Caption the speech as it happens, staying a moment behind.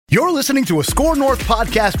You're listening to a Score North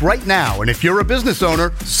podcast right now, and if you're a business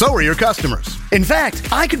owner, so are your customers. In fact,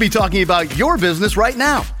 I could be talking about your business right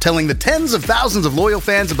now, telling the tens of thousands of loyal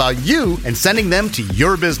fans about you and sending them to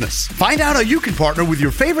your business. Find out how you can partner with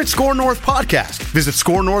your favorite Score North podcast. Visit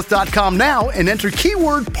scorenorth.com now and enter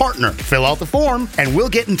keyword partner. Fill out the form, and we'll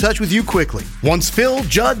get in touch with you quickly. Once Phil,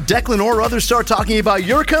 Judd, Declan, or others start talking about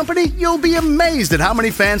your company, you'll be amazed at how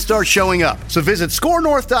many fans start showing up. So visit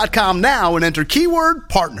scorenorth.com now and enter keyword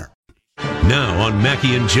partner. Now on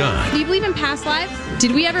Mackey and Judd. Do you believe in past lives?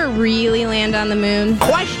 Did we ever really land on the moon?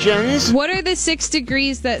 Questions What are the 6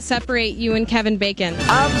 degrees that separate you and Kevin Bacon?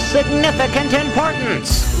 of significant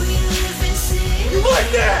importance. You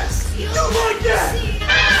like that? You like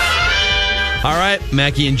that? All right,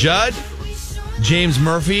 Mackey and Judd. James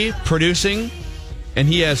Murphy producing, and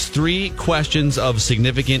he has 3 questions of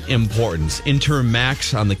significant importance. Enter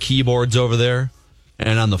Max on the keyboards over there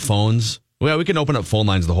and on the phones. Well, we can open up phone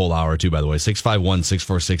lines the whole hour, too, by the way.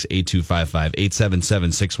 651-646-8255,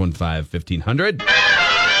 877-615-1500.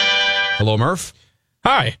 Hello, Murph.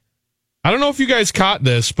 Hi. I don't know if you guys caught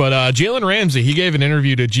this, but Jalen Ramsey, he gave an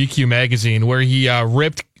interview to GQ magazine where he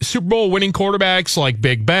ripped Super Bowl winning quarterbacks like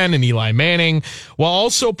Big Ben and Eli Manning, while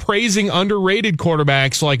also praising underrated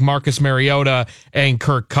quarterbacks like Marcus Mariota and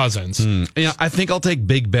Kirk Cousins. Yeah, I think I'll take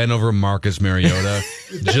Big Ben over Marcus Mariota.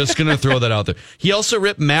 Just going to throw that out there. He also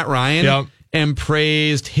ripped Matt Ryan and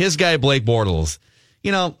praised his guy, Blake Bortles.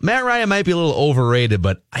 You know, Matt Ryan might be a little overrated,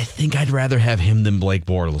 but I think I'd rather have him than Blake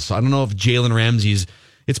Bortles. So I don't know if Jalen Ramsey's...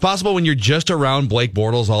 It's possible when you're just around Blake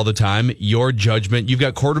Bortles all the time, your judgment, you've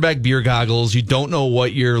got quarterback beer goggles, you don't know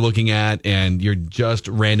what you're looking at, and you're just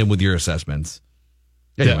random with your assessments.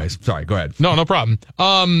 Anyways, sorry, go ahead. No problem.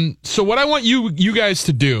 So what I want you guys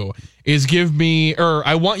to do is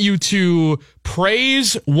I want you to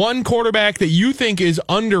praise one quarterback that you think is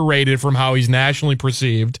underrated from how he's nationally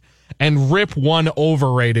perceived and rip one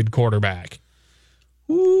overrated quarterback.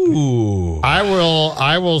 Ooh.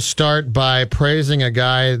 I will start by praising a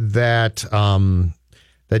guy that that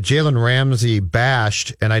Jalen Ramsey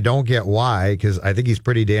bashed, and I don't get why, because I think he's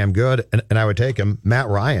pretty damn good, and I would take him, Matt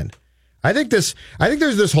Ryan. I think there's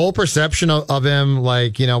this whole perception of him,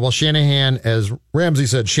 like, you know, well, Shanahan, as Ramsey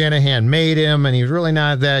said, Shanahan made him, and he's really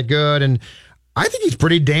not that good, and I think he's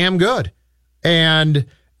pretty damn good. And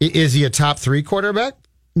is he a top 3 quarterback?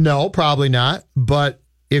 No, probably not, but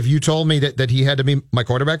if you told me that he had to be my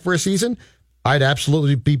quarterback for a season, I'd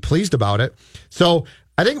absolutely be pleased about it. So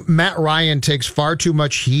I think Matt Ryan takes far too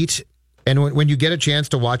much heat, and when you get a chance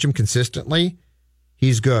to watch him consistently,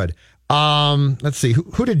 he's good. Let's see,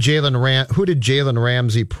 who did Jalen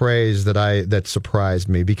Ramsey praise that surprised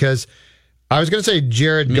me? Because I was going to say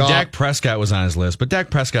Jared Goff. Dak Prescott was on his list, but Dak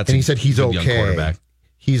Prescott's and he said he's okay. Young quarterback.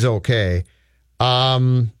 He's okay.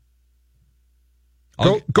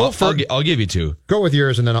 I'll give you 2. Go with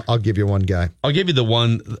yours, and then I'll give you one guy. I'll give you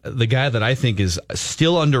the guy that I think is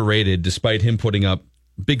still underrated, despite him putting up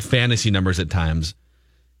big fantasy numbers at times.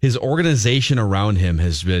 His organization around him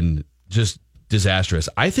has been just disastrous.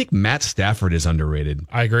 I think Matt Stafford is underrated.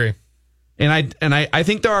 I agree. And I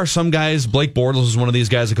think there are some guys, Blake Bortles was one of these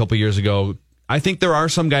guys a couple years ago. I think there are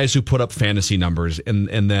some guys who put up fantasy numbers, and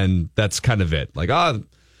then that's kind of it. Like,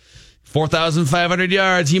 4,500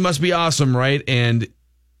 yards, he must be awesome, right? And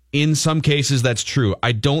in some cases, that's true.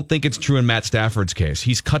 I don't think it's true in Matt Stafford's case.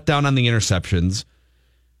 He's cut down on the interceptions.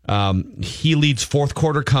 He leads fourth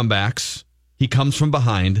quarter comebacks. He comes from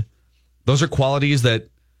behind. Those are qualities that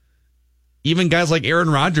even guys like Aaron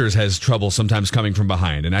Rodgers has trouble sometimes coming from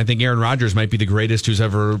behind. And I think Aaron Rodgers might be the greatest who's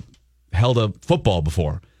ever held a football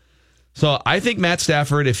before. So I think Matt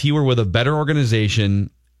Stafford, if he were with a better organization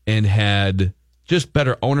and had just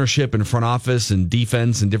better ownership and front office and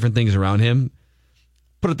defense and different things around him.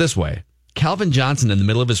 Put it this way. Calvin Johnson in the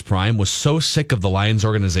middle of his prime was so sick of the Lions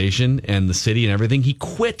organization and the city and everything, he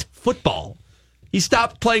quit football. He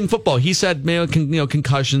stopped playing football. He said,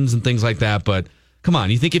 concussions and things like that. But come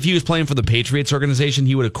on, you think if he was playing for the Patriots organization,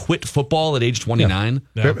 he would have quit football at age 29?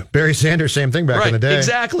 Yeah. Barry Sanders, same thing back in the day.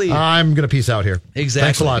 Exactly. I'm going to peace out here. Exactly.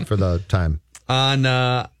 Thanks a lot for the time.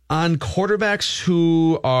 On quarterbacks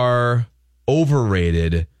who are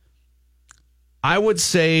overrated, I would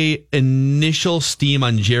say initial steam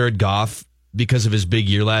on Jared Goff because of his big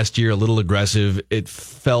year last year, a little aggressive. It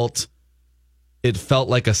felt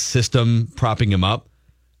like a system propping him up.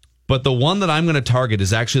 But the one that I'm going to target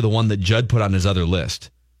is actually the one that Judd put on his other list.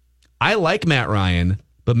 I like Matt Ryan,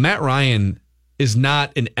 but Matt Ryan is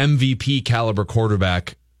not an MVP caliber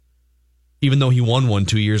quarterback, even though he won one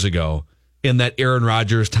 2 years ago. In that Aaron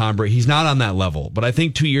Rodgers, Tom Brady, he's not on that level. But I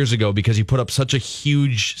think 2 years ago, because he put up such a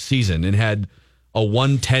huge season and had a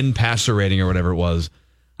 110 passer rating or whatever it was,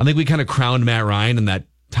 I think we kind of crowned Matt Ryan in that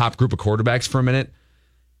top group of quarterbacks for a minute.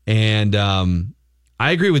 And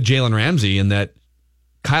I agree with Jalen Ramsey in that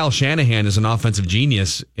Kyle Shanahan is an offensive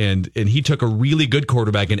genius, and he took a really good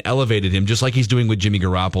quarterback and elevated him, just like he's doing with Jimmy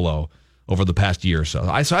Garoppolo over the past year or so.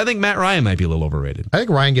 So I think Matt Ryan might be a little overrated. I think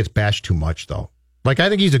Ryan gets bashed too much, though. Like, I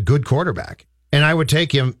think he's a good quarterback, and I would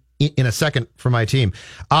take him in a second for my team.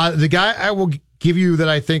 The guy I will give you that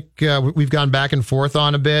I think we've gone back and forth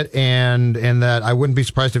on a bit, and that I wouldn't be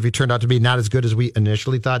surprised if he turned out to be not as good as we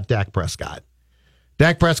initially thought, Dak Prescott.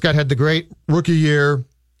 Dak Prescott had the great rookie year.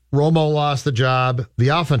 Romo lost the job. The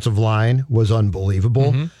offensive line was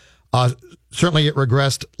unbelievable. Certainly it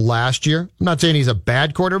regressed last year. I'm not saying he's a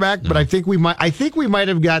bad quarterback, but I think we might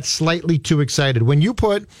have got slightly too excited. When you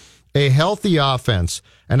put a healthy offense,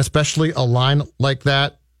 and especially a line like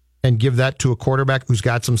that, and give that to a quarterback who's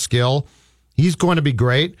got some skill, he's going to be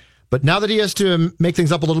great. But now that he has to make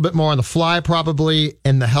things up a little bit more on the fly, probably,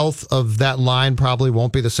 and the health of that line probably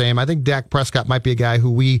won't be the same. I think Dak Prescott might be a guy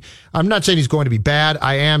who I'm not saying he's going to be bad.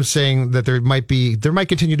 I am saying that there might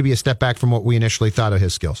continue to be a step back from what we initially thought of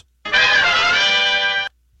his skills.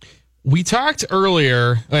 We talked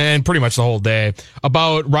earlier, and pretty much the whole day,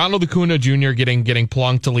 about Ronald Acuna Jr. getting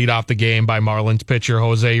plunked to lead off the game by Marlins pitcher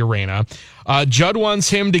Jose Urena. Judd wants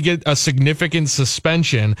him to get a significant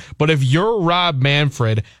suspension, but if you're Rob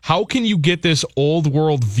Manfred, how can you get this old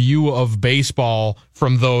world view of baseball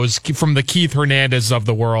from the Keith Hernandez of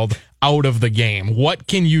the world out of the game? What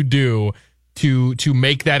can you do to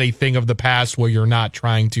make that a thing of the past where you're not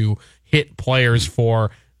trying to hit players for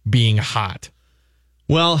being hot?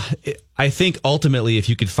 Well, I think ultimately if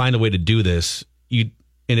you could find a way to do this, and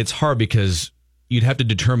it's hard because you'd have to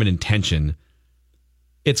determine intention.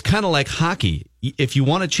 It's kind of like hockey. If you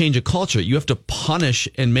want to change a culture, you have to punish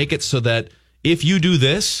and make it so that if you do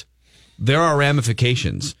this, there are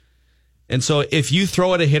ramifications. And so if you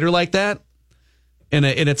throw at a hitter like that, and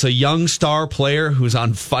it's a young star player who's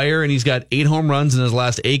on fire, and he's got 8 home runs in his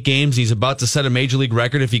last 8 games. He's about to set a major league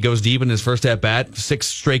record if he goes deep in his first at bat. 6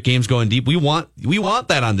 straight games going deep. We want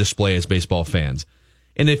that on display as baseball fans.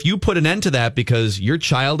 And if you put an end to that because you're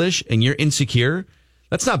childish and you're insecure,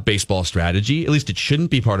 that's not baseball strategy. At least it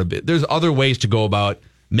shouldn't be part of it. There's other ways to go about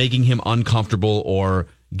making him uncomfortable or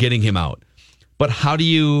getting him out. But how do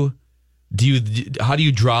you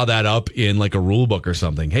draw that up in like a rule book or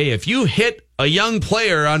something? Hey, if you hit a young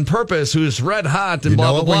player on purpose who's red hot and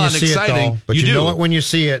blah, blah, blah, and exciting. But you know it when you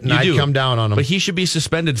see it, and I'd come down on him. But he should be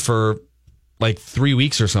suspended for like 3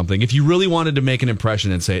 weeks or something. If you really wanted to make an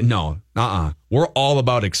impression and say, no, we're all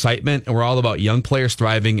about excitement, and we're all about young players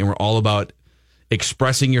thriving, and we're all about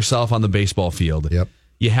expressing yourself on the baseball field. Yep.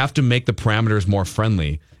 You have to make the parameters more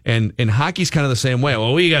friendly. And hockey's kind of the same way.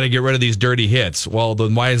 Well, we got to get rid of these dirty hits. Well,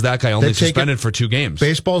 then why is that guy only suspended for 2 games?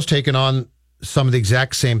 Baseball's taken on some of the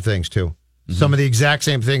exact same things, too. Some of the exact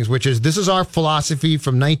same things, which is this is our philosophy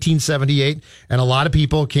from 1978, and a lot of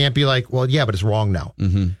people can't be like, well, yeah, but it's wrong now.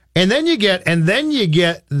 And then you get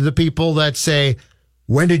the people that say,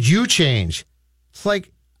 when did you change? It's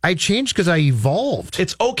like, I changed because I evolved.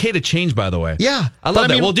 It's okay to change, by the way. Yeah. I love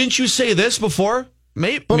that. Well, didn't you say this before?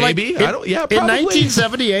 Maybe. Probably. I don't. Yeah, probably. In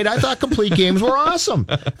 1978, I thought complete games were awesome.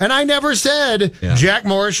 And I never said Jack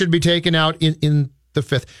Morris should be taken out in the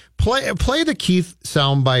 5th. Play the Keith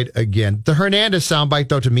soundbite again. The Hernandez soundbite,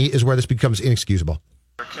 though, to me, is where this becomes inexcusable.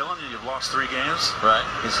 You're killing you. You've lost 3 games. Right.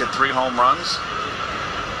 He's hit 3 home runs.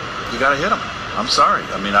 You got to hit him. I'm sorry.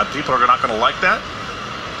 I mean, people are not going to like that.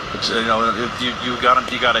 But, if you got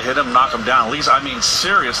him, you got to hit him, knock him down. At least,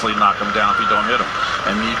 seriously knock him down if you don't hit him.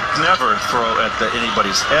 And you never throw at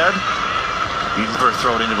anybody's head. You never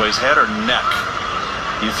throw at anybody's head or neck.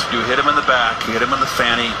 You hit him in the back. You hit him in the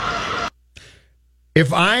fanny.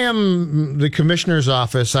 If I am the commissioner's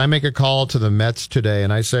office, I make a call to the Mets today,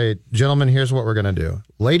 and I say, gentlemen, here's what we're going to do.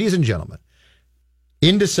 Ladies and gentlemen,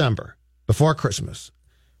 in December, before Christmas,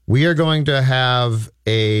 we are going to have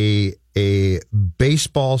a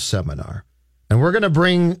baseball seminar, and we're going to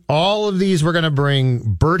bring all of these. We're going to bring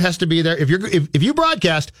Bert has to be there. If you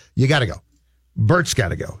broadcast, you got to go. Bert's got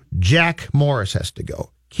to go. Jack Morris has to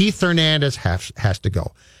go. Keith Hernandez has to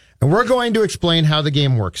go, and we're going to explain how the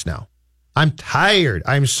game works now. I'm tired.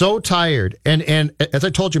 I'm so tired. And as I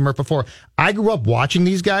told you, Murph, before, I grew up watching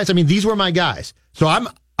these guys. I mean, these were my guys. So I'm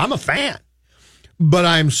a fan. But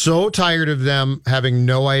I'm so tired of them having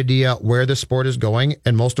no idea where the sport is going.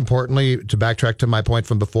 And most importantly, to backtrack to my point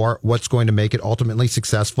from before, what's going to make it ultimately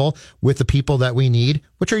successful with the people that we need,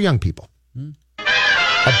 which are young people.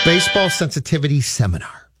 A baseball sensitivity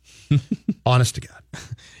seminar. Honest to God.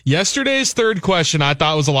 Yesterday's third question I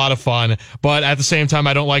thought was a lot of fun, but at the same time,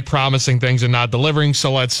 I don't like promising things and not delivering.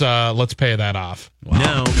 So let's pay that off. Wow.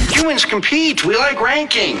 Now, Humans compete. We like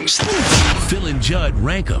rankings. Phil and Judd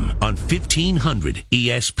rank them on 1500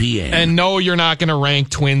 ESPN. And no, you're not going to rank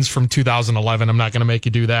Twins from 2011. I'm not going to make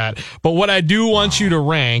you do that. But what I do want you to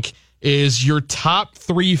rank is your top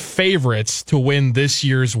 3 favorites to win this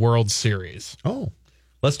year's World Series. Oh,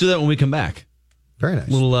 let's do that when we come back. Very nice.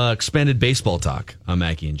 Little expanded baseball talk on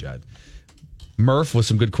Mackey and Judd. Murph with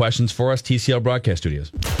some good questions for us, TCL Broadcast Studios.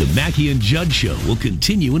 The Mackey and Judd Show will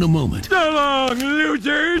continue in a moment. So long,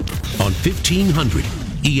 losers. On 1500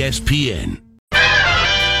 ESPN.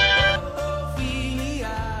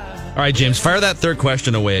 All right, James, fire that third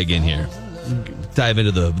question away again here. Dive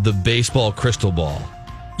into the baseball crystal ball.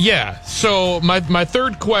 Yeah, so my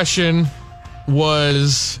third question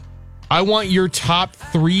was, I want your top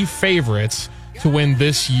 3 favorites to win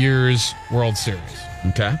this year's World Series.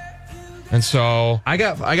 Okay. And so I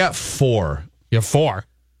got 4. You have 4.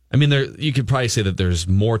 I mean, you could probably say that there's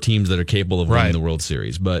more teams that are capable of winning the World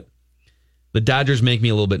Series, but the Dodgers make me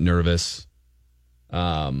a little bit nervous.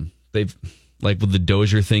 They've, like with the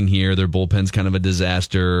Dozier thing here, their bullpen's kind of a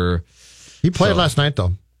disaster. He played last night,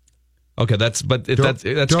 though. Okay, that's Dozier's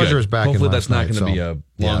good. back. Hopefully, in that's not going to be a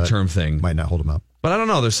long-term thing. Might not hold him up. But I don't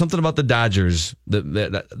know. There's something about the Dodgers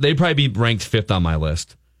that they'd probably be ranked 5th on my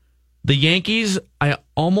list. The Yankees, I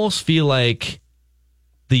almost feel like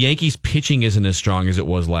the Yankees pitching isn't as strong as it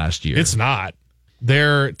was last year. It's not.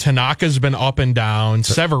 Tanaka's been up and down.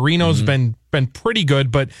 Severino's been pretty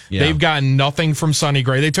good, but they've gotten nothing from Sonny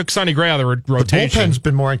Gray. They took Sonny Gray out of the rotation. The bullpen's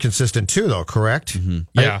been more inconsistent too, though, correct? Mm-hmm.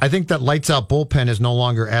 Yeah. I think that lights out bullpen is no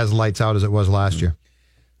longer as lights out as it was last year.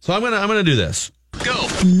 So I'm gonna do this. Go.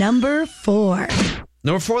 Number 4.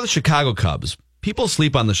 Number 4, the Chicago Cubs. People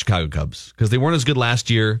sleep on the Chicago Cubs because they weren't as good last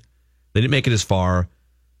year. They didn't make it as far.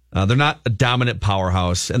 They're not a dominant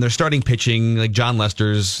powerhouse, and they're starting pitching. Like John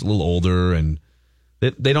Lester's a little older, and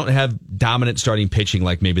they don't have dominant starting pitching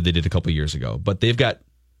like maybe they did a couple years ago. But they've got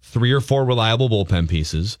 3 or 4 reliable bullpen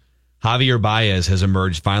pieces. Javier Baez has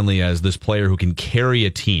emerged finally as this player who can carry a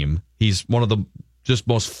team. He's one of the just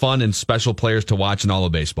most fun and special players to watch in all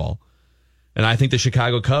of baseball. And I think the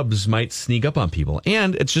Chicago Cubs might sneak up on people.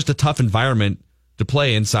 And it's just a tough environment to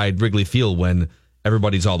play inside Wrigley Field when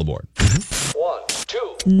everybody's all aboard. 1,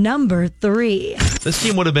 2. Number 3. This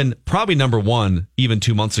team would have been probably number 1 even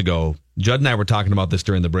 2 months ago. Judd and I were talking about this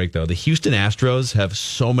during the break, though. The Houston Astros have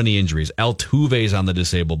so many injuries. Altuve's on the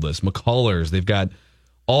disabled list. McCullers. They've got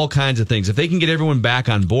all kinds of things. If they can get everyone back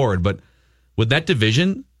on board, but with that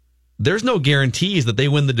division, there's no guarantees that they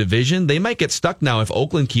win the division. They might get stuck now if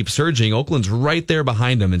Oakland keeps surging. Oakland's right there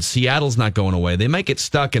behind them, and Seattle's not going away. They might get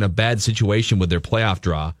stuck in a bad situation with their playoff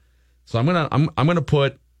draw. So I'm gonna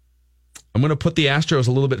put the Astros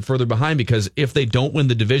a little bit further behind because if they don't win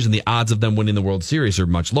the division, the odds of them winning the World Series are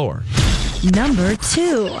much lower. Number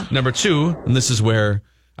 2. Number 2, and this is where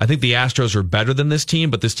I think the Astros are better than this team,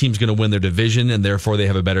 but this team's going to win their division, and therefore they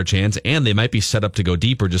have a better chance, and they might be set up to go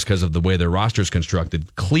deeper just because of the way their roster is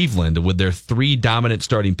constructed. Cleveland, with their 3 dominant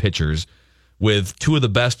starting pitchers, with 2 of the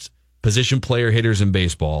best position player hitters in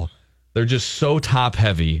baseball, they're just so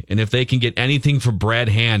top-heavy, and if they can get anything from Brad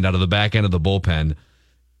Hand out of the back end of the bullpen,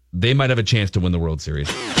 they might have a chance to win the World Series.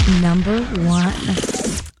 Number 1.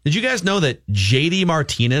 Did you guys know that JD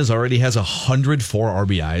Martinez already has 104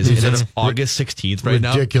 RBIs and it's August 16th right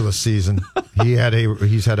now? Ridiculous season. He's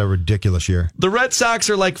had a ridiculous year. The Red Sox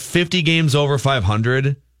are like 50 games over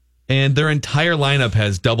 500, and their entire lineup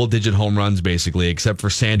has double-digit home runs basically, except for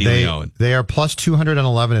Sandy Leone. They are plus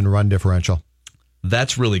 211 in run differential.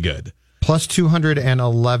 That's really good. Plus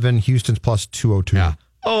 211. Houston's plus 202. Yeah.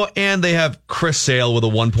 Oh, and they have Chris Sale with a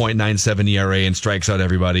 1.97 ERA and strikes out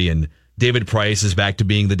everybody, and David Price is back to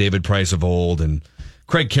being the David Price of old, and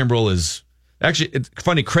Craig Kimbrell is actually, it's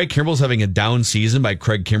funny, Craig Kimbrell's having a down season by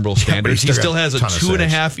Craig Kimbrell standards. He still has a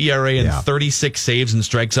 2.5 ERA and 36 saves and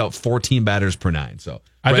strikes out 14 batters per 9. So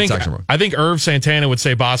I think Irv Santana would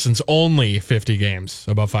say Boston's only 50 games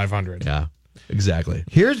above 500. Yeah. Exactly.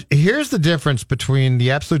 Here's the difference between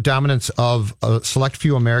the absolute dominance of a select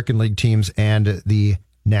few American League teams and the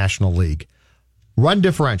National League. Run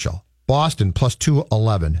differential. Boston plus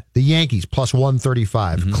 211. The Yankees plus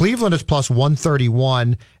 135. Mm-hmm. Cleveland is plus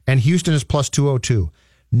 131. And Houston is plus 202.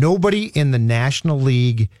 Nobody in the National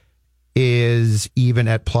League is even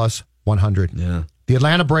at plus 100. Yeah. The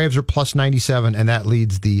Atlanta Braves are plus 97, and that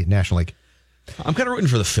leads the National League. I'm kind of rooting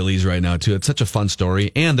for the Phillies right now, too. It's such a fun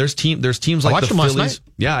story. And there's teams like the Phillies. Last night.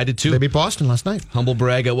 Yeah, I did, too. They beat Boston last night. Humble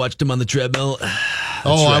brag. I watched them on the treadmill.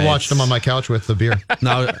 Oh, right. I watched them on my couch with the beer.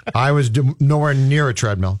 No, I was nowhere near a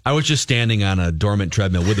treadmill. I was just standing on a dormant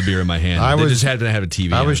treadmill with a beer in my hand. They just had to have a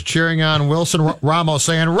TV. I was cheering on Wilson Ramos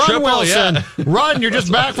saying, "Run, Triple, Wilson, yeah. run! You're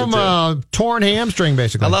just back from a torn hamstring,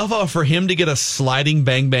 basically." I love how for him to get a sliding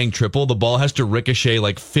bang bang triple, the ball has to ricochet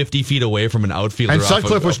like 50 feet away from an outfielder. And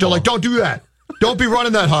Sutcliffe was still like, "Don't do that. Don't be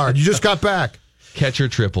running that hard. You just got back." Catcher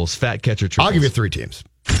triples, fat catcher triples. I'll give you 3 teams.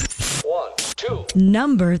 1, 2.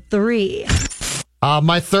 Number 3.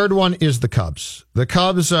 My third one is the Cubs. The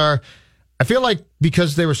Cubs are, I feel like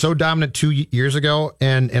because they were so dominant 2 years ago,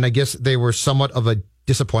 and I guess they were somewhat of a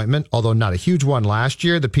disappointment, although not a huge one last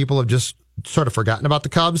year, the people have just sort of forgotten about the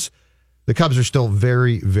Cubs. The Cubs are still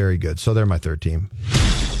very, very good. So they're my third team.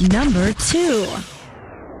 Number 2.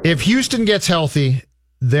 If Houston gets healthy,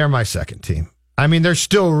 they're my second team. I mean, they're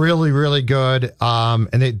still really, really good.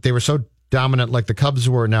 And they were so dominant like the Cubs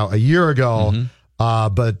were now a year ago.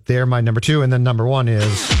 But they're my number 2, and then number 1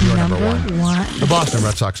 is your number 1. The Boston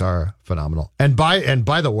Red Sox are phenomenal. And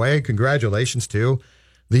by the way, congratulations too.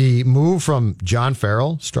 The move from John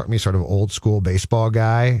Farrell struck me sort of old school baseball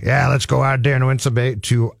guy. Yeah, let's go out there and win some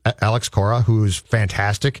to Alex Cora, who's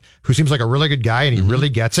fantastic, who seems like a really good guy, and he really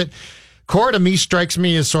gets it. Cora to me strikes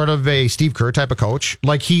me as sort of a Steve Kerr type of coach.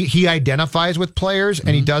 Like he identifies with players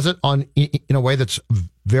and he does it in a way that's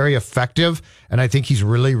very effective. And I think he's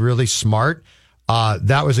really, really smart.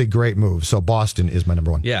 That was a great move. So Boston is my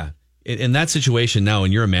number 1. Yeah. In that situation now,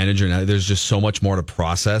 and you're a manager now, there's just so much more to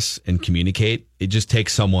process and communicate. It just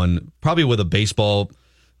takes someone probably with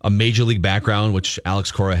a major league background, which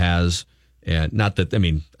Alex Cora has. And not that, I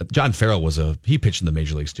mean, John Farrell he pitched in the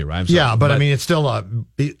major leagues too, right? Yeah, but I mean, it's still a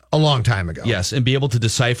long time ago. Yes, and be able to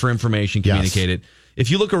decipher information, communicate it. If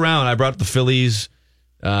you look around, I brought up the Phillies,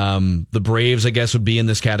 the Braves, I guess, would be in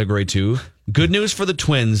this category too. Good news for the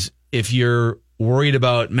Twins, if you're worried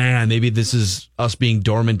about, man, maybe this is us being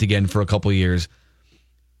dormant again for a couple of years.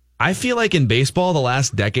 I feel like in baseball, the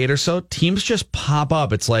last decade or so, teams just pop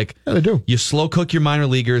up. It's like they do. You slow cook your minor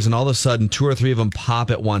leaguers, and all of a sudden, 2 or 3 of them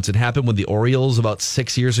pop at once. It happened with the Orioles about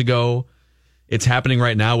 6 years ago. It's happening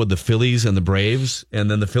right now with the Phillies and the Braves. And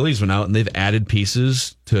then the Phillies went out and they've added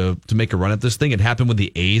pieces to make a run at this thing. It happened with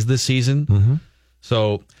the A's this season.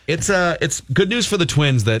 So it's good news for the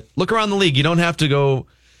Twins that look around the league. You don't have to go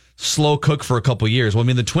slow cook for a couple of years. Well, I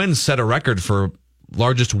mean, the Twins set a record for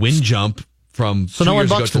largest win jump from 2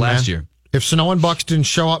 years ago to last year. If Sano and Buxton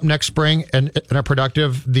show up next spring and are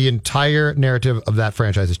productive, the entire narrative of that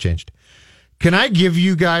franchise has changed. Can I give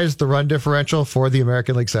you guys the run differential for the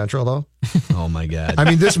American League Central, though? Oh, my God. I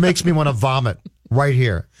mean, this makes me want to vomit right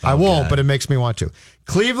here. I won't, but it makes me want to.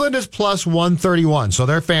 Cleveland is plus 131, so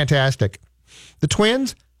they're fantastic. The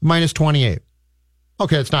Twins, minus 28.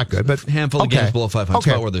 Okay, it's not good, but handful of games below 500. That's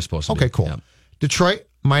about where they're supposed to be. Okay, cool. Yeah. Detroit,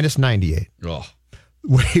 minus 98. Oh.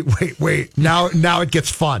 Wait. Now it gets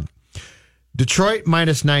fun. Detroit,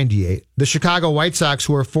 minus 98. The Chicago White Sox,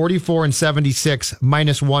 who are 44-76,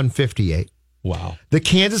 minus 158. Wow. The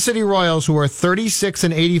Kansas City Royals, who are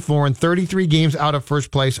 36-84 and 33 games out of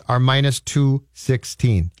first place, are minus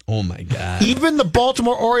 216. Oh, my God. Even the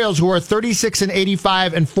Baltimore Orioles, who are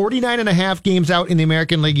 36-85 and 49.5 games out in the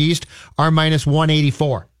American League East, are minus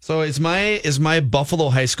 184. So is my Buffalo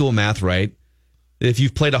high school math right? If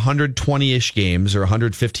you've played 120-ish games or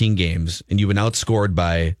 115 games and you've been outscored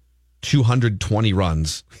by 220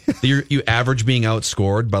 runs, you average being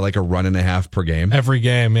outscored by like a run and a half per game? Every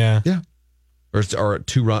game, yeah. Yeah. Or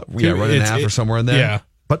 2 run, run and a half or somewhere in there? Yeah.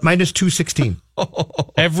 But minus 216.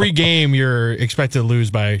 Every game you're expected to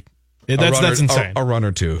lose by. That's insane. A run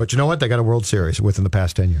or two. But you know what? They got a World Series within the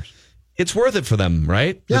past 10 years. It's worth it for them,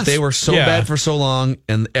 right? Yes. That they were so bad for so long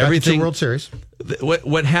and everything. World Series.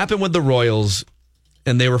 What happened with the Royals,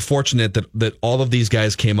 and they were fortunate that all of these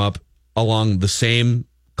guys came up along the same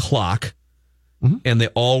clock, and they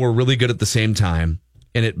all were really good at the same time.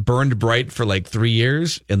 And it burned bright for like 3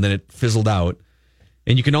 years, and then it fizzled out.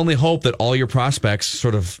 And you can only hope that all your prospects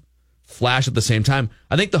sort of flash at the same time.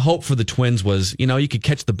 I think the hope for the Twins was, you could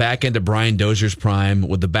catch the back end of Brian Dozier's prime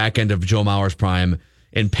with the back end of Joe Mauer's prime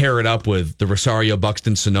and pair it up with the Rosario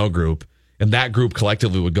Buxton Sano group. And that group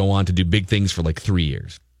collectively would go on to do big things for like 3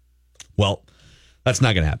 years. Well, that's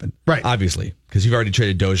not going to happen. Right. Obviously, because you've already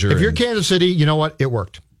traded Dozier. If you're Kansas City, you know what? It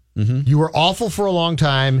worked. You were awful for a long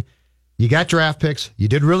time. You got draft picks. You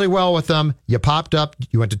did really well with them. You popped up.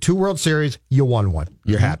 You went to 2 World Series. You won one.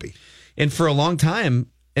 You're happy. And for a long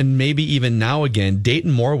time, and maybe even now again,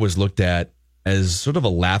 Dayton Moore was looked at as sort of a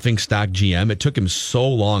laughingstock GM. It took him so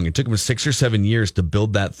long. It took him 6 or 7 years to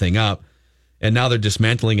build that thing up. And now they're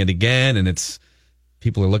dismantling it again. And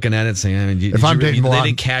people are looking at it saying, if I'm Dayton Moore, they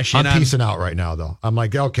didn't cash in I'm piecing out right now, though. I'm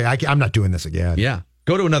like, okay, I'm not doing this again. Yeah.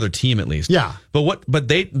 Go to another team at least. Yeah. But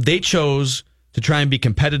they chose to try and be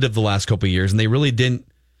competitive the last couple of years, and they really didn't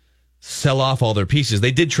sell off all their pieces.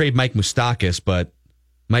 They did trade Mike Moustakas, but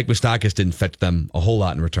Mike Moustakas didn't fetch them a whole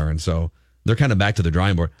lot in return. So they're kind of back to the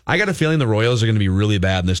drawing board. I got a feeling the Royals are going to be really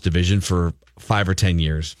bad in this division for 5 or 10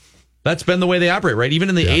 years. That's been the way they operate, right? Even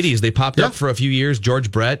in the 80s, they popped up for a few years. George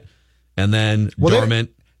Brett, and then dormant.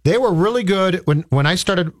 They were really good when I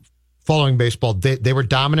started following baseball. They were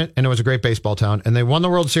dominant, and it was a great baseball town. And they won the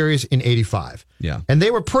World Series in '85. Yeah, and they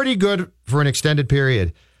were pretty good for an extended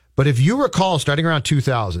period. But if you recall, starting around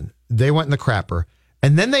 2000, they went in the crapper.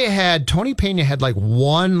 And then they had, Tony Pena had like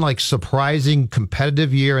one like surprising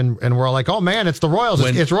competitive year, and we're all like, oh man, it's the Royals.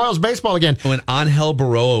 It's Royals baseball again. When Angel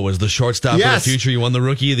Baroa was the shortstop of the future, he won the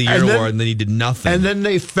Rookie of the Year award, and then he did nothing. And then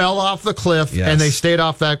they fell off the cliff, and they stayed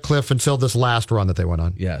off that cliff until this last run that they went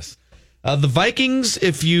on. Yes. The Vikings,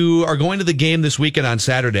 if you are going to the game this weekend on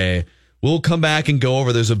Saturday, we'll come back and go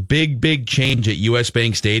over. There's a big change at US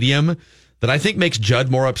Bank Stadium that I think makes Judd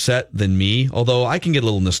more upset than me, although I can get a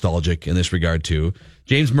little nostalgic in this regard too.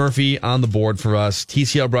 James Murphy on the board for us.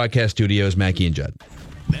 TCL Broadcast Studios, Mackie and Judd.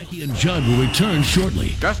 Mackie and Judd will return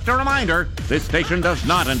shortly. Just a reminder, this station does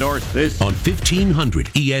not endorse this. On 1500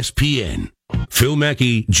 ESPN. Phil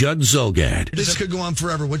Mackey, Judd Zulgad. This could go on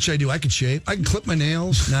forever. What should I do? I could shave. I can clip my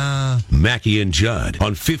nails. Nah. Mackey and Judd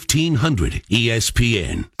on 1500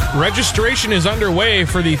 ESPN. Registration is underway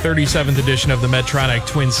for the 37th edition of the Medtronic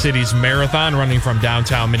Twin Cities Marathon, running from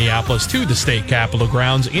downtown Minneapolis to the state capitol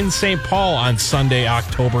grounds in St. Paul on Sunday,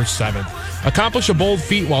 October 7th. Accomplish a bold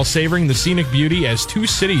feat while savoring the scenic beauty as two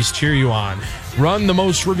cities cheer you on. Run the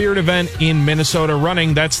most revered event in Minnesota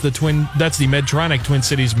running. That's the Medtronic Twin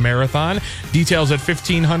Cities Marathon. Details at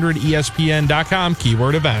 1500ESPN.com,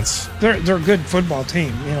 keyword events. They're a good football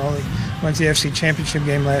team. You know, they went to the FC Championship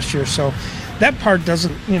game last year, so that part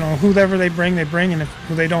doesn't, whoever they bring, and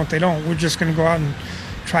who they don't, they don't. We're just going to go out and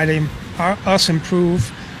try to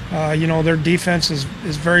improve. Their defense is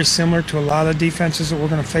very similar to a lot of defenses that we're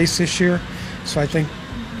going to face this year. So I think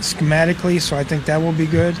schematically, that will be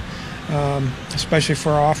good, especially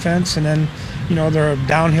for our offense. And then, they're a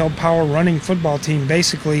downhill power running football team,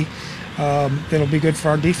 basically. That'll be good for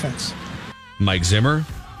our defense. Mike Zimmer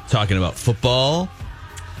talking about football.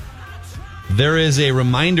 There is a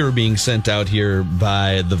reminder being sent out here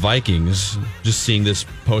by the Vikings, just seeing this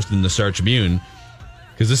posted in the Star Tribune,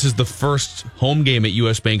 because this is the first home game at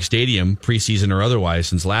US Bank Stadium, preseason or otherwise,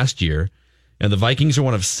 since last year. And the Vikings are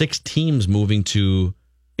one of 6 teams moving to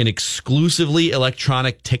an exclusively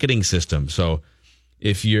electronic ticketing system. So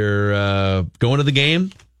if you're going to the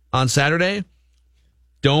game on Saturday,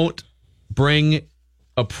 don't bring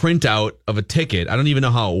a printout of a ticket. I don't even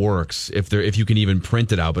know how it works, if you can even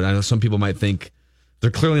print it out. But I know some people might think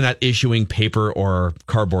they're clearly not issuing paper or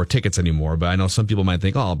cardboard tickets anymore. But I know some people might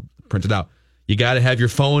think, I'll print it out. You got to have your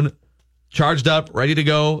phone charged up, ready to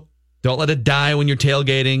go. Don't let it die when you're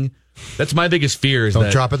tailgating. That's my biggest fear.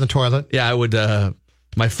 Don't drop it in the toilet. Yeah, I would.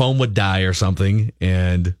 My phone would die or something,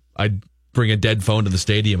 and I'd bring a dead phone to the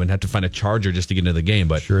stadium and have to find a charger just to get into the game.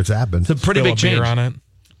 But sure, it's happened. It's a pretty big change beer on it.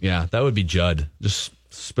 Yeah, that would be Judd. Just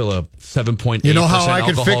spill a 7.8% You know how I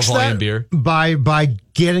could alcohol fix volume that? Beer. By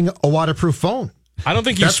getting a waterproof phone. I don't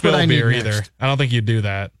think you spill beer either. I don't think you do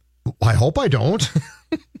that. I hope I don't.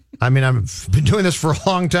 I mean, I've been doing this for a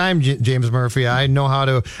long time, James Murphy. I know how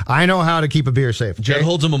to keep a beer safe. Judd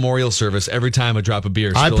holds a memorial service every time a drop of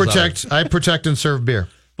beer I spills out. protect and serve beer.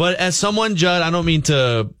 But as someone, Judd, I don't mean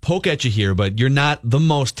to poke at you here, but you're not the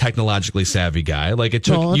most technologically savvy guy. Like it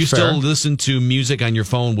took you fair. still listen to music on your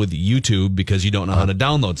phone with YouTube because you don't know how to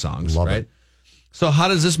download songs, love right? it. So how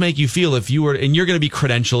does this make you feel if you were, and you're going to be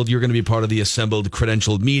credentialed, you're going to be part of the assembled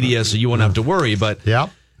credentialed media, so you won't have to worry. But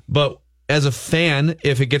as a fan,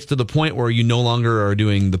 if it gets to the point where you no longer are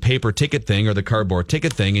doing the paper ticket thing or the cardboard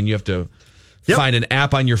ticket thing, and you have to find an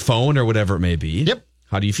app on your phone or whatever it may be,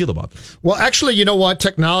 how do you feel about this? Well, actually, you know what?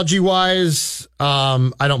 Technology-wise,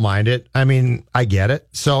 I don't mind it. I mean, I get it.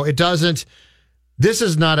 So it doesn't... This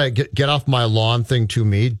is not a get off my lawn thing to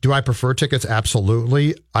me. Do I prefer tickets?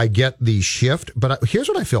 Absolutely. I get the shift, but here's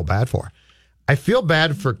what I feel bad for. I feel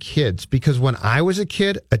bad for kids because when I was a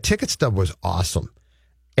kid, a ticket stub was awesome.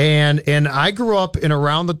 And I grew up in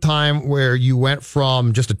around the time where you went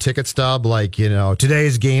from just a ticket stub, like,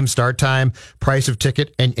 today's game start time, price of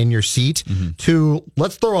ticket and your seat, to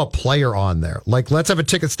let's throw a player on there. Like, let's have a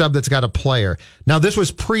ticket stub that's got a player. Now, this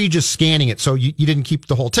was just scanning it, so you didn't keep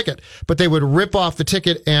the whole ticket, but they would rip off the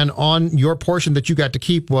ticket, and on your portion that you got to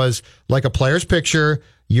keep was like a player's picture,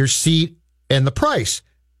 your seat, and the price.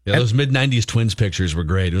 Yeah, those mid-'90s Twins pictures were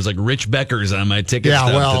great. It was like Rich Becker's on my ticket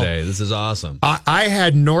stub today. This is awesome. I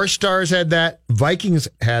had North Stars had that, Vikings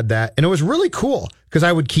had that, and it was really cool because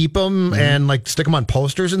I would keep them and like stick them on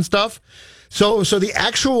posters and stuff. So the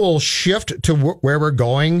actual shift to where we're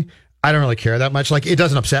going, I don't really care that much. Like, it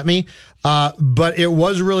doesn't upset me, but it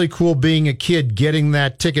was really cool being a kid getting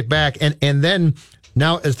that ticket back, and then.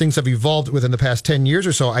 Now, as things have evolved within the past 10 years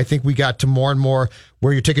or so, I think we got to more and more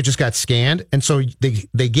where your ticket just got scanned. And so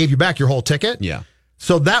they gave you back your whole ticket. Yeah.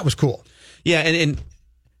 So that was cool. Yeah. And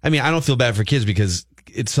I mean, I don't feel bad for kids because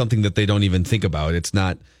it's something that they don't even think about. It's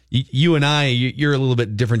not, you and I, you're a little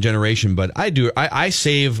bit different generation, but I do. I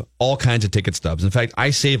save all kinds of ticket stubs. In fact,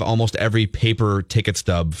 I save almost every paper ticket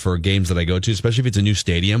stub for games that I go to, especially if it's a new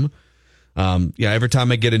stadium. Every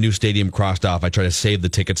time I get a new stadium crossed off, I try to save the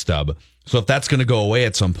ticket stub. So if that's going to go away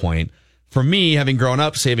at some point, for me, having grown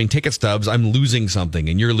up saving ticket stubs, I'm losing something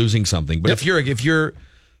and you're losing something. But if you're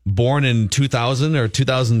born in 2000 or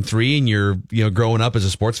 2003 and you're growing up as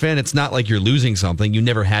a sports fan, it's not like you're losing something. You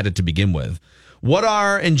never had it to begin with.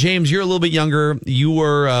 And James, you're a little bit younger. You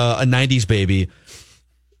were a 90s baby.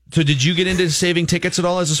 So did you get into saving tickets at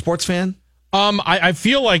all as a sports fan? I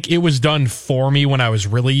feel like it was done for me when I was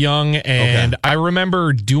really young, and I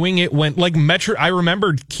remember doing it when, like, I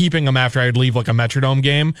remembered keeping them after I'd leave, like, a Metrodome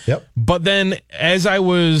game. Yep. But then as I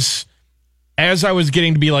was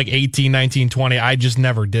getting to be like 18, 19, 20, I just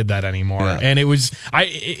never did that anymore. Yeah. And it was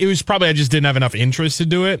probably I just didn't have enough interest to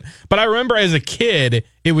do it. But I remember as a kid,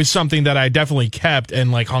 it was something that I definitely kept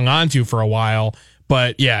and like hung on to for a while.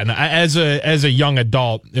 But yeah, as a young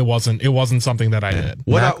adult, it wasn't something that I did.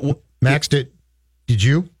 Max, did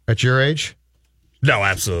you at your age? No,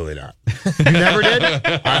 absolutely not. You never did?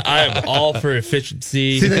 I am all for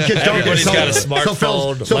efficiency. See, the kids Everybody's got a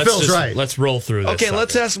smartphone. So Phil's right. Let's roll through this. Okay,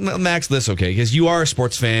 let's ask Max this, okay? Because you are a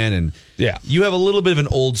sports fan, and you have a little bit of an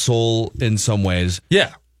old soul in some ways.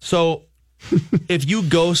 Yeah. So if you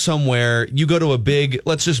go somewhere, you go to a big,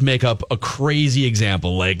 let's just make up a crazy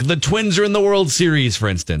example, like the Twins are in the World Series, for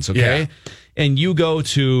instance, okay? Yeah. And you go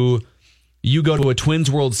to a Twins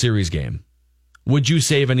World Series game. Would you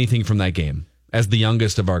save anything from that game as the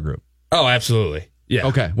youngest of our group? Oh, absolutely. Yeah.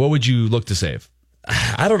 Okay. What would you look to save?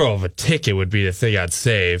 I don't know if a ticket would be the thing I'd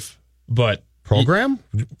save, but... Program?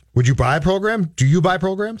 Would you buy a program? Do you buy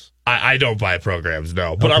programs? I don't buy programs,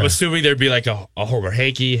 no. But I'm assuming there'd be like a Homer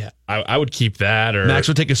Hanky. I would keep that. Or Max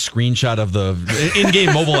would take a screenshot of the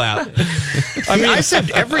in-game mobile app. I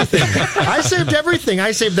saved everything.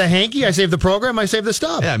 I saved the hanky. I saved the program. I saved the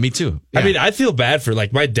stuff. Yeah, me too. Yeah. I mean, I feel bad for,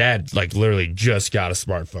 like, my dad, like, literally just got a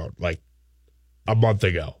smartphone, like, a month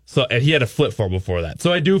ago. So, and he had a flip phone before that.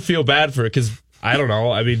 So I do feel bad for it because, I don't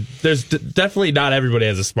know. I mean, there's definitely not everybody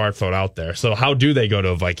has a smartphone out there. So how do they go to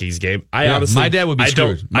a Vikings game? Honestly, my dad would be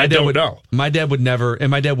screwed. I don't know. My dad would never, and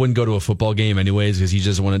my dad wouldn't go to a football game anyways because he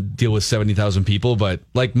doesn't want to deal with 70,000 people. But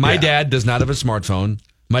like my dad does not have a smartphone.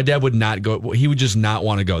 My dad would not go. He would just not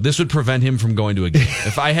want to go. This would prevent him from going to a game.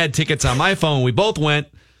 If I had tickets on my phone, we both went,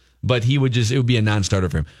 but it would be a non-starter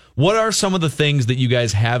for him. What are some of the things that you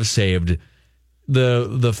guys have saved?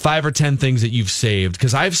 The 5 or 10 things that you've saved?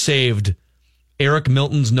 Because I've saved Eric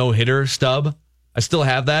Milton's no-hitter stub. I still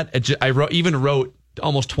have that. I wrote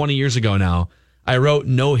almost 20 years ago now. I wrote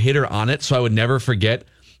no-hitter on it so I would never forget.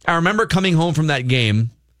 I remember coming home from that game,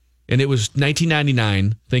 and it was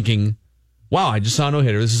 1999, thinking, wow, I just saw a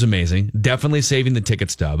no-hitter. This is amazing. Definitely saving the ticket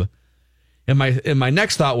stub. And my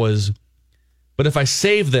next thought was, but if I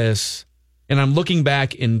save this and I'm looking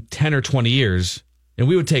back in 10 or 20 years, and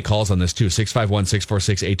we would take calls on this too,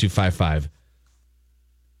 651-646-8255.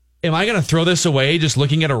 Am I going to throw this away just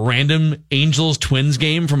looking at a random Angels Twins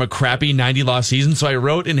game from a crappy 90-loss season? So I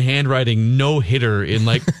wrote in handwriting no-hitter in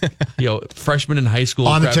freshman in high school.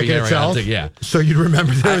 On the ticket itself? Yeah. So you'd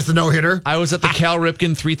remember there was the no-hitter? I was at the Cal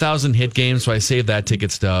Ripken 3,000 hit game, so I saved that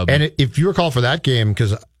ticket stub. And if you recall for that game,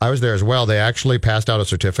 because I was there as well, they actually passed out a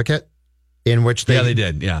certificate in which they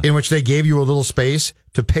did. In which they gave you a little space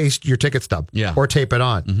to paste your ticket stub or tape it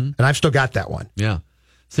on. Mm-hmm. And I've still got that one. Yeah.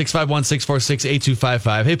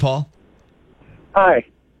 651-646-8255. Hey, Paul. Hi.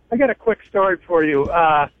 I got a quick story for you.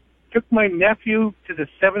 Took my nephew to the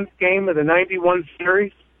 7th game of the 91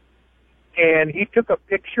 series, and he took a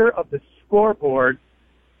picture of the scoreboard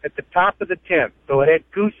at the top of the 10th. So it had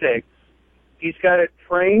goose eggs. He's got it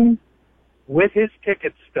framed with his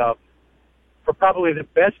ticket stub for probably the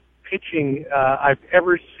best pitching I've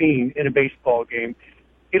ever seen in a baseball game.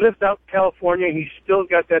 He lives out in California. He's still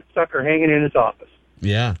got that sucker hanging in his office.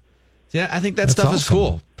 Yeah. Yeah, I think that stuff is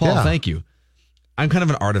cool. Paul, thank you. I'm kind of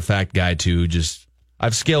an artifact guy, too.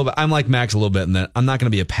 I've scaled. I'm like Max a little bit in that I'm not going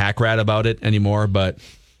to be a pack rat about it anymore, but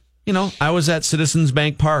You know, I was at Citizens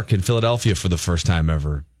Bank Park in Philadelphia for the first time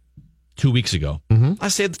ever 2 weeks ago. I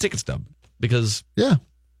saved the ticket stub because, yeah,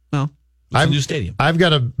 well, it's a new stadium. I've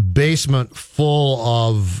got a basement full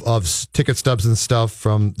of ticket stubs and stuff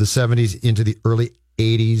from the 70s into the early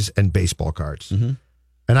 80s and baseball cards. And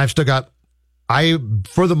I've still got,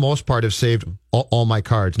 for the most part, have saved all my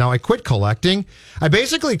cards. Now, I quit collecting. I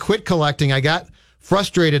basically quit collecting. I got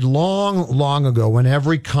frustrated long ago when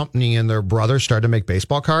every company and their brother started to make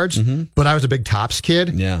baseball cards, but I was a big Topps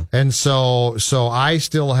kid. Yeah. And so I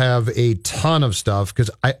still have a ton of stuff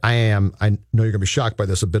because I know you're going to be shocked by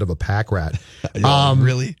this, a bit of a pack rat.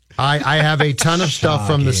 Really? I have a ton of stuff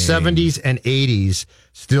from the 70s and 80s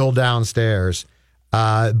still downstairs.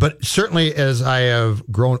 But certainly as I have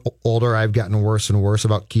grown older, I've gotten worse and worse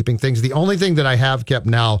about keeping things. The only thing that I have kept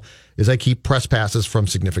now is I keep press passes from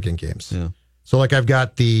significant games. Yeah. So like I've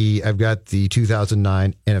got the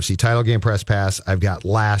 2009 NFC title game press pass. I've got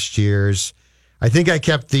last year's. I think I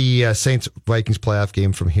kept the Saints Vikings playoff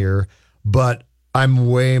game from here, but I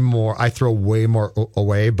throw way more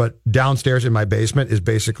away. But downstairs in my basement is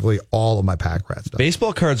basically all of my pack rat stuff.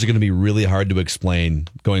 Baseball cards are going to be really hard to explain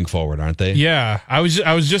going forward, aren't they? Yeah, I was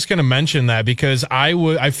just going to mention that because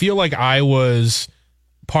I feel like I was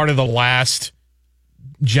part of the last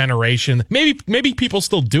generation. Maybe people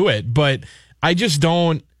still do it, but I just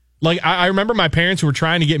don't. Like, I remember my parents were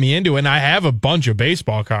trying to get me into it, and I have a bunch of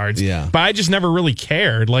baseball cards, but I just never really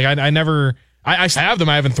cared. Like, I never, I have them,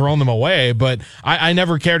 I haven't thrown them away, but I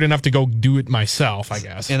never cared enough to go do it myself, I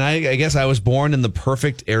guess. And I guess I was born in the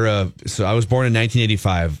perfect era. So I was born in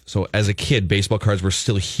 1985. So as a kid, baseball cards were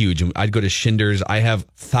still huge. I'd go to Schindler's. I have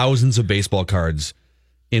thousands of baseball cards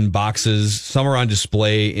in boxes. Some are on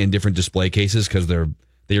display in different display cases because they're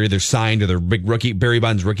either signed or they're big Barry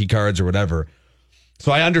Bonds rookie cards or whatever.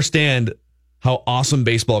 So I understand how awesome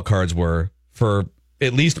baseball cards were for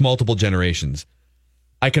at least multiple generations.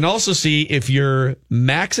 I can also see if you're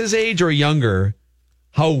Max's age or younger,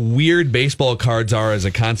 how weird baseball cards are as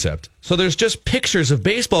a concept. So there's just pictures of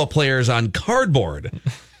baseball players on cardboard.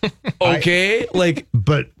 Okay,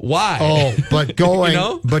 but why? Oh, but going, You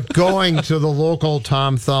know? but going to the local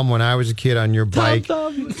Tom Thumb when I was a kid on your bike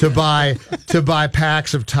to buy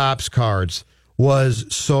packs of Topps cards was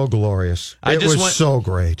so glorious. It was so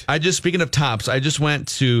great. Speaking of Topps, I just went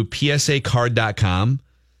to psacard.com.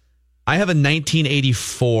 I have a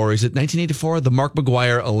 1984. Is it 1984? The Mark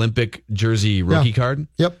McGwire Olympic jersey rookie card.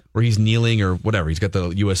 Yep. Where he's kneeling or whatever. He's got the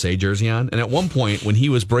USA jersey on. And at one point, when he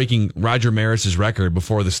was breaking Roger Maris's record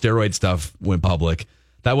before the steroid stuff went public,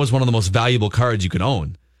 that was one of the most valuable cards you could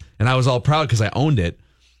own. And I was all proud because I owned it.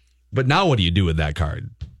 But now what do you do with that card?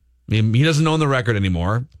 I mean, he doesn't own the record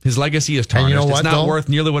anymore. His legacy is tarnished. And you know what, it's not worth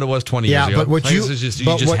nearly what it was 20 years ago. But what you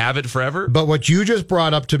just have it forever. But what you just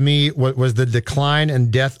brought up to me was the decline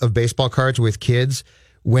and death of baseball cards with kids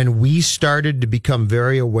when we started to become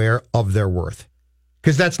very aware of their worth.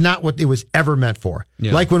 Because that's not what it was ever meant for.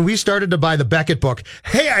 Yeah. Like when we started to buy the Beckett book,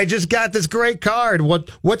 hey, I just got this great card.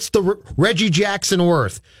 What's the Reggie Jackson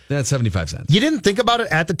worth? That's 75 cents. You didn't think about it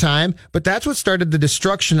at the time, but that's what started the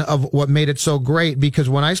destruction of what made it so great. Because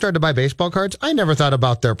when I started to buy baseball cards, I never thought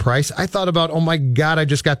about their price. I thought about, oh my God, I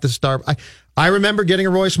just got this star. I remember getting a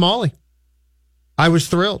Roy Smalley. I was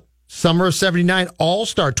thrilled. Summer of 79,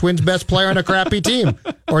 all-star, Twins best player on a crappy team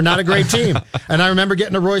or not a great team. And I remember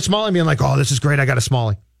getting a Roy Smalley and being like, oh, this is great. I got a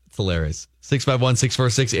Smalley. It's hilarious.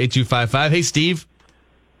 651-646-8255. Hey, Steve.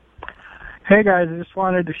 Hey, guys. I just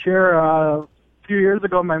wanted to share a few years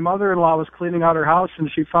ago, my mother-in-law was cleaning out her house and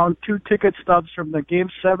she found 2 ticket stubs from the Game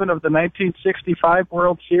 7 of the 1965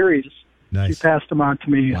 World Series. Nice. She passed them on to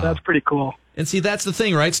me. Wow. That's pretty cool. And see, that's the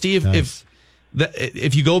thing, right, Steve? Nice.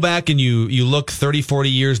 If you go back and you look 30, 40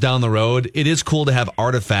 years down the road, it is cool to have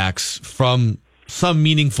artifacts from some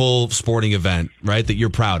meaningful sporting event, right, that you're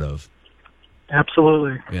proud of.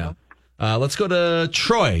 Absolutely. Yeah. Let's go to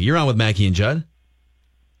Troy. You're on with Mackie and Judd.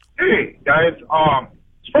 Hey, guys.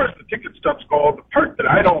 As far as the ticket stubs go, the part that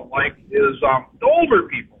I don't like is the older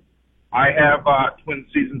people. I have Twin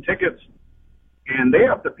season tickets, and they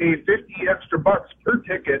have to pay $50 extra per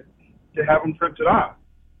ticket to have them printed off.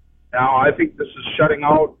 Now, I think this is shutting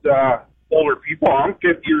out older people. I'm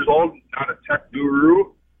 50 years old, not a tech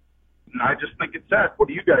guru, and I just think it's sad. What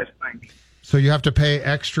do you guys think? So you have to pay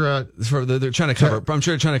extra. They're trying to cover. I'm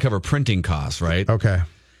sure they're trying to cover printing costs, right? Okay.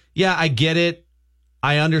 Yeah, I get it.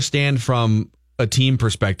 I understand from a team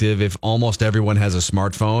perspective if almost everyone has a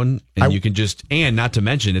smartphone and you can just, and not to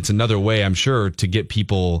mention, it's another way, I'm sure, to get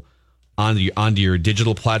people onto your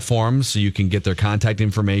digital platforms so you can get their contact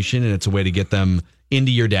information, and it's a way to get them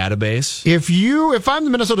into your database. If I'm the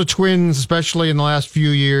Minnesota Twins, especially in the last few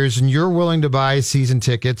years, and you're willing to buy season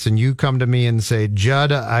tickets and you come to me and say,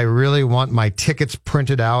 Judd, I really want my tickets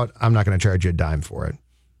printed out, I'm not going to charge you a dime for it.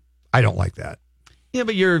 I don't like that. Yeah,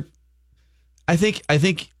 but I think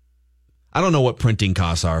I don't know what printing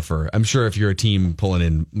costs are for. I'm sure if you're a team pulling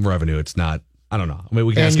in revenue, it's not. I don't know. I mean,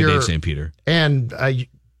 we can ask Dave St. Peter. And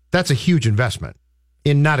that's a huge investment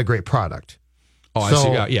in not a great product. Oh,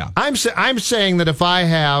 so I see. Yeah. I'm saying that if I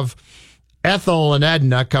have Ethel and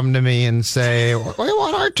Edna come to me and say, we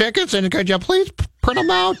want our tickets, and could you please print them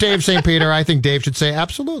out, Dave St. Peter? I think Dave should say,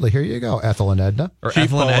 absolutely. Here you go, Ethel and Edna. Or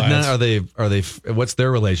Ethel and Edna, are they? What's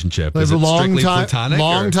their relationship? Is it strictly platonic?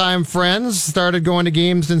 Long-time friends. Started going to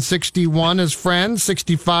games in 61 as friends,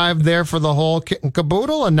 65 there for the whole kit and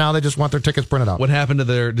caboodle, and now they just want their tickets printed out. What happened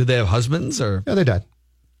to did they have husbands? Or yeah, they died.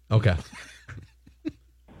 Okay.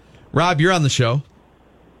 Rob, you're on the show.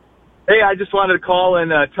 Hey, I just wanted to call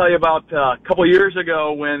and tell you about a couple years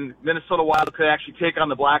ago when Minnesota Wild could actually take on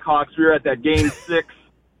the Blackhawks. We were at that Game 6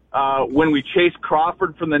 when we chased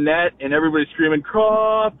Crawford from the net, and everybody's screaming,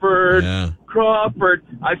 Crawford, Crawford.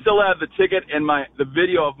 I still have the ticket and the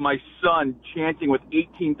video of my son chanting with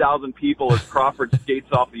 18,000 people as Crawford skates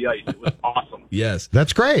off the ice. It was awesome. Yes.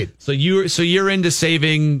 That's great. So you're into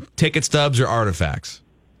saving ticket stubs or artifacts?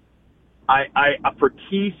 I for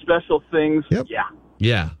key special things,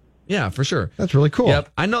 yeah. Yeah, for sure. That's really cool. Yep.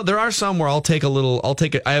 I know there are some where I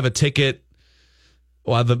have a ticket.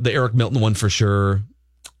 Well, the Eric Milton one for sure.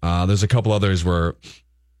 There's a couple others where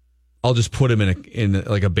I'll just put them in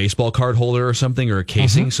like a baseball card holder or something, or a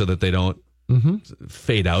casing so that they don't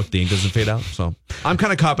fade out. The ink doesn't fade out. So I'm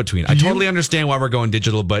kind of caught between. I totally understand why we're going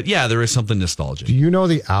digital, but yeah, there is something nostalgic. Do you know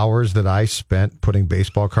the hours that I spent putting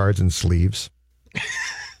baseball cards in sleeves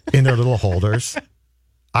in their little holders?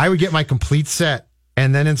 I would get my complete set.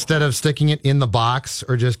 And then instead of sticking it in the box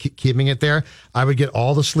or just keeping it there, I would get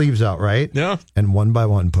all the sleeves out, right? Yeah. And one by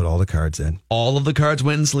one, put all the cards in. All of the cards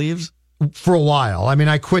went in sleeves? For a while. I mean,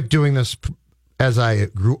 I quit doing this as I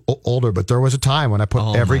grew older, but there was a time when I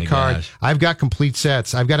put every card. Gosh. I've got complete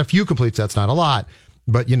sets. I've got a few complete sets, not a lot.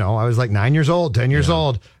 But, I was like 9 years old, 10 years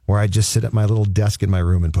old, where I just sit at my little desk in my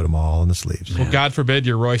room and put them all in the sleeves. Well, God forbid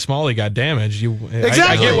your Roy Smalley got damaged. Exactly.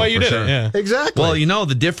 I get why you did sure. it. Yeah. Exactly. Well,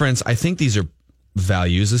 the difference, I think these are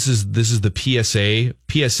values. This is the PSA.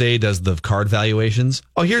 PSA does the card valuations.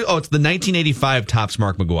 It's the 1985 Topps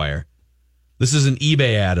Mark McGuire. This is an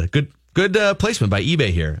eBay ad. Good placement by eBay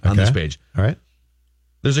here on this page. All right.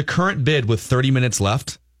 There's a current bid with 30 minutes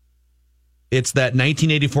left. It's that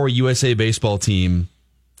 1984 USA baseball team,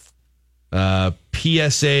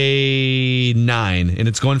 PSA 9, and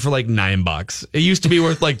it's going for like $9. It used to be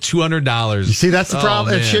worth like $200. You see, that's the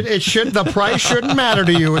problem. The price shouldn't matter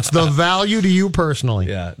to you. It's the value to you personally.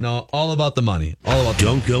 Yeah, no, all about the money.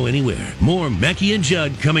 Don't go anywhere. More Mackey and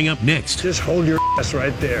Judd coming up next. Just hold your ass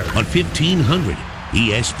right there. On 1500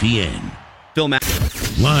 ESPN. Phil Mack.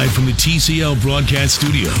 Live from the TCL broadcast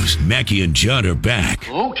studios, Mackey and Judd are back.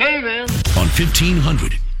 Okay, then. On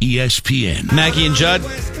 1500 ESPN. Mackey and Judd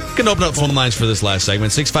can open up phone lines for this last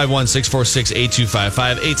segment.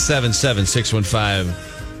 651-646-8255,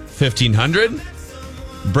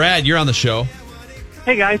 877-615-1500. Brad, you're on the show.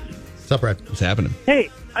 Hey, guys. What's up, Brad? What's happening? Hey,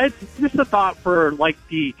 it's just a thought for,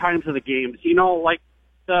 the times of the games.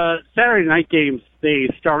 The Saturday night games, they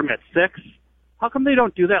start them at 6. How come they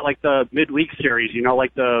don't do that like the midweek series?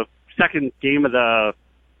 Like the second game of the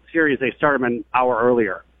series, they start them an hour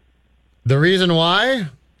earlier. The reason why?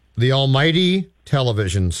 The almighty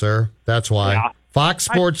television, sir. That's why. Yeah. Fox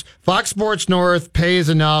Sports North pays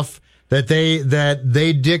enough that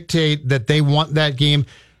they dictate that they want that game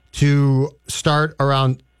to start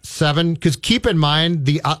around 7. Because keep in mind,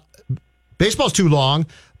 the baseball's too long,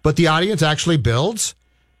 but the audience actually builds.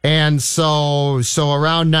 And so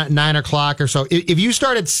around 9 o'clock or so, if you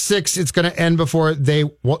start at 6, it's going to end before they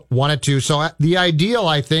want it to. So the ideal,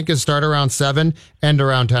 I think, is start around 7, end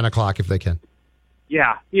around 10 o'clock if they can.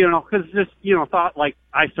 Yeah, because just, thought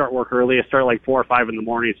I start work early. I start 4 or 5 in the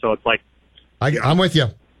morning. So it's I'm with you.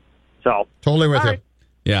 So totally with you. Right.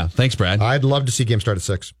 Yeah, thanks, Brad. I'd love to see games start at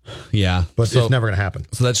 6. Yeah. But it's never going to happen.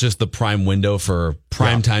 So that's just the prime window for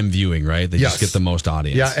prime time viewing, right? They just get the most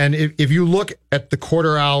audience. Yeah, and if you look at the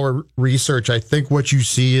quarter-hour research, I think what you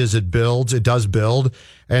see is it does build.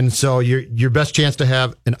 And so your best chance to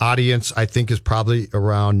have an audience, I think, is probably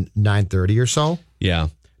around 9:30 or so. Yeah.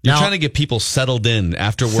 You're trying to get people settled in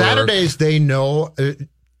after work. Saturdays, they know.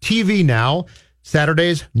 TV now,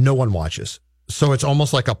 Saturdays, no one watches. So it's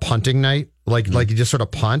almost like a punting night, like you just sort of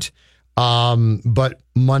punt. But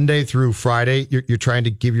Monday through Friday, you're trying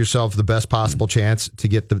to give yourself the best possible chance to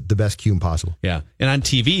get the best cume possible. Yeah. And on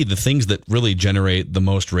TV, the things that really generate the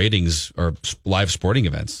most ratings are live sporting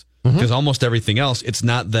events. Because almost everything else, it's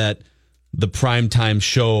not that the primetime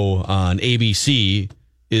show on ABC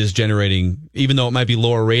is generating, even though it might be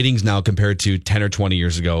lower ratings now compared to 10 or 20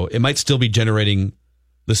 years ago, it might still be generating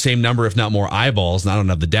the same number, if not more eyeballs. And I don't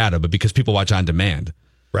have the data, but because people watch on demand.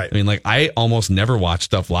 Right. I mean, like, I almost never watch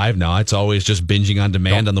stuff live now. It's always just binging on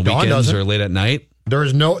demand on the weekends or late at night. There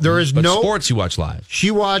is no sports you watch live.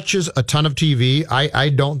 She watches a ton of TV. I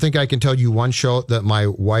don't think I can tell you one show that my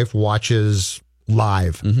wife watches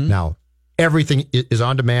live now. Everything is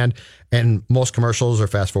on demand, and most commercials are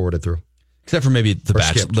fast forwarded through. Except for maybe The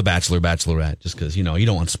Bachelor, Bachelorette, just because, you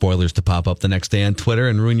don't want spoilers to pop up the next day on Twitter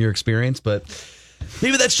and ruin your experience. But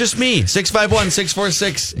maybe that's just me.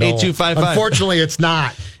 651-646-8255. Unfortunately, it's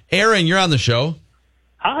not. Aaron, you're on the show.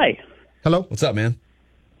 Hi. Hello. What's up, man?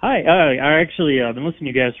 Hi. I actually been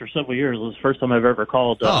listening to you guys for several years. It was the first time I've ever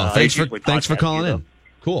called. Thanks for calling in.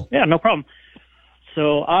 Cool. Yeah, no problem.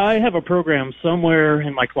 So I have a program somewhere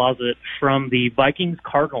in my closet from the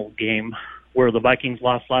Vikings-Cardinals game where the Vikings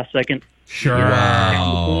lost last second. Sure.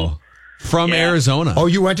 Wow. From Arizona. Oh,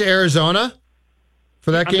 you went to Arizona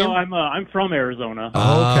for that game? No, I'm from Arizona.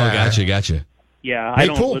 Oh, okay. Gotcha. Yeah, I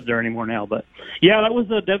don't live there anymore now, but yeah, that was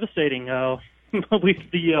devastating. The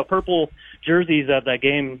purple jerseys at that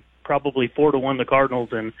game probably 4-1 the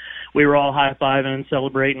Cardinals, and we were all high-fiving and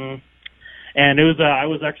celebrating. And it was I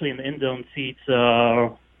was actually in the end zone seats,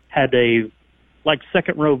 had a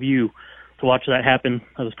second row view to watch that happen.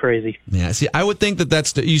 That was crazy. Yeah, see, I would think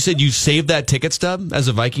that's you said you saved that ticket stub as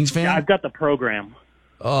a Vikings fan? Yeah, I've got the program.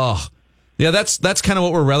 Oh. Yeah, that's kind of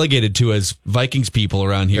what we're relegated to as Vikings people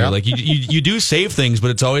around here. Yep. Like you do save things, but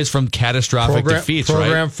it's always from catastrophic defeats,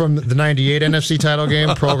 program right? From the 98 NFC title game,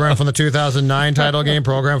 program from the 2009 title game,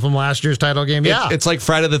 program from last year's title game. Yeah. It's like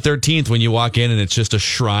Friday the 13th when you walk in and it's just a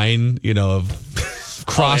shrine, of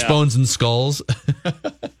crossbones and skulls.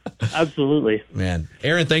 Absolutely. Man.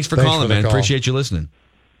 Aaron, thanks for calling, man. Appreciate you listening.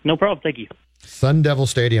 No problem. Thank you. Sun Devil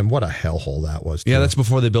Stadium, what a hellhole that was. Yeah, that's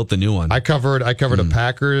before they built the new one. I covered a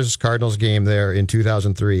Packers Cardinals game there in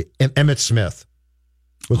 2003. And Emmitt Smith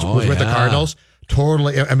was with the Cardinals.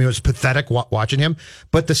 Totally, I mean, it was pathetic watching him.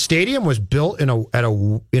 But the stadium was built in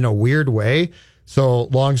a weird way. So,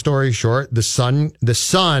 long story short, the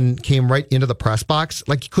sun came right into the press box,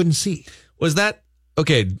 like you couldn't see. Was that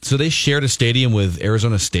okay? So they shared a stadium with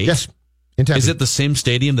Arizona State. Yes, in Tempe. Is it the same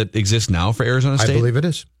stadium that exists now for Arizona State? I believe it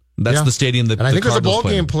is. That's the stadium that and I think there's a bowl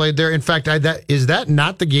played game played there. In fact, is that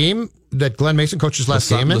not the game that Glenn Mason coaches last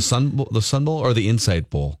game in? The Sun Bowl or the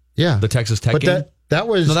Insight Bowl? Yeah, the Texas Tech game. That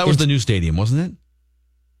was the new stadium, wasn't it?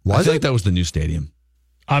 I feel like that was the new stadium.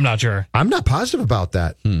 I'm not sure. I'm not positive about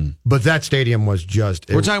that. But that stadium was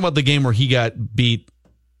just. We're talking about the game where he got beat,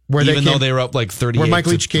 even though they were up like 38-3. Where Mike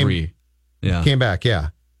Leach came back. Yeah,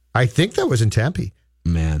 I think that was in Tempe.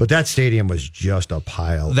 Man. But that stadium was just a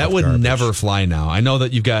pile that of would garbage. never fly now. I know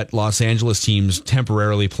that you've got Los Angeles teams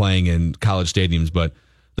temporarily playing in college stadiums, but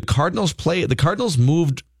the Cardinals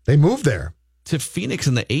moved. They moved there to Phoenix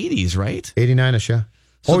in the 80s, right? 89ish, yeah.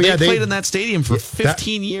 So they played in that stadium for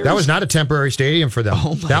 15 years. That was not a temporary stadium for them.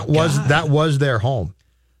 Oh my that was their home.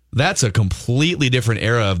 That's a completely different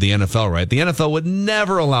era of the NFL, right? The NFL would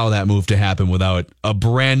never allow that move to happen without a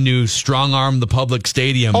brand new strong arm the public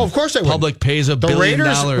stadium. Oh, of course they would. Public pays $1 billion.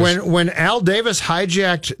 Raiders, when Al Davis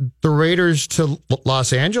hijacked the Raiders to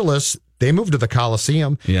Los Angeles, they moved to the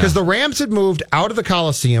Coliseum because the Rams had moved out of the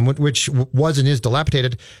Coliseum, which was and is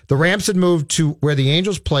dilapidated. The Rams had moved to where the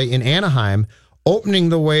Angels play in Anaheim, opening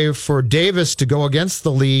the way for Davis to go against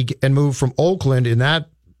the league and move from Oakland in that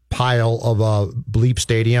pile of a bleep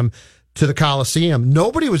stadium to the Coliseum.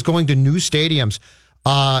 Nobody was going to new stadiums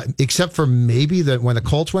except for maybe when the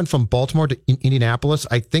Colts went from Baltimore to Indianapolis.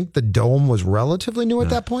 I think the Dome was relatively new at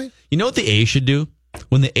that point. You know what the A's should do?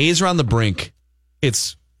 When the A's are on the brink,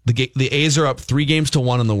 it's the A's are up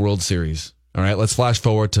 3-1 in the World Series. All right, let's flash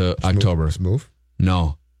forward to October. Let's move.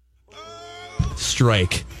 No.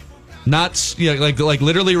 Strike. Not like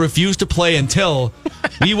literally refuse to play until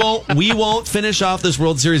we won't finish off this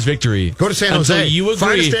World Series victory. Go to San Jose. You agree.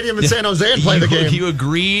 Find a stadium in San Jose and play the game. You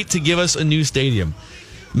agree to give us a new stadium.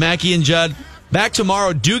 Mackie and Judd, back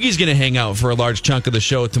tomorrow. Doogie's going to hang out for a large chunk of the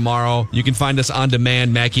show tomorrow. You can find us on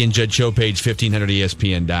demand, Mackie and Judd show page,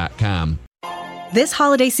 1500ESPN.com. This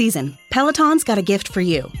holiday season, Peloton's got a gift for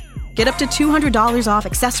you. Get up to $200 off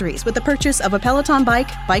accessories with the purchase of a Peloton bike,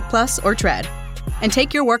 Bike Plus, or Tread. And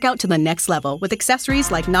take your workout to the next level with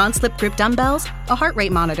accessories like non-slip grip dumbbells, a heart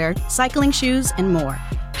rate monitor, cycling shoes, and more.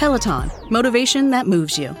 Peloton, motivation that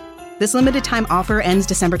moves you. This limited time offer ends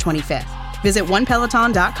December 25th. Visit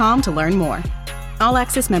onepeloton.com to learn more. All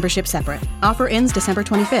access membership separate. Offer ends December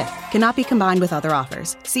 25th. Cannot be combined with other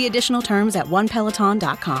offers. See additional terms at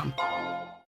onepeloton.com.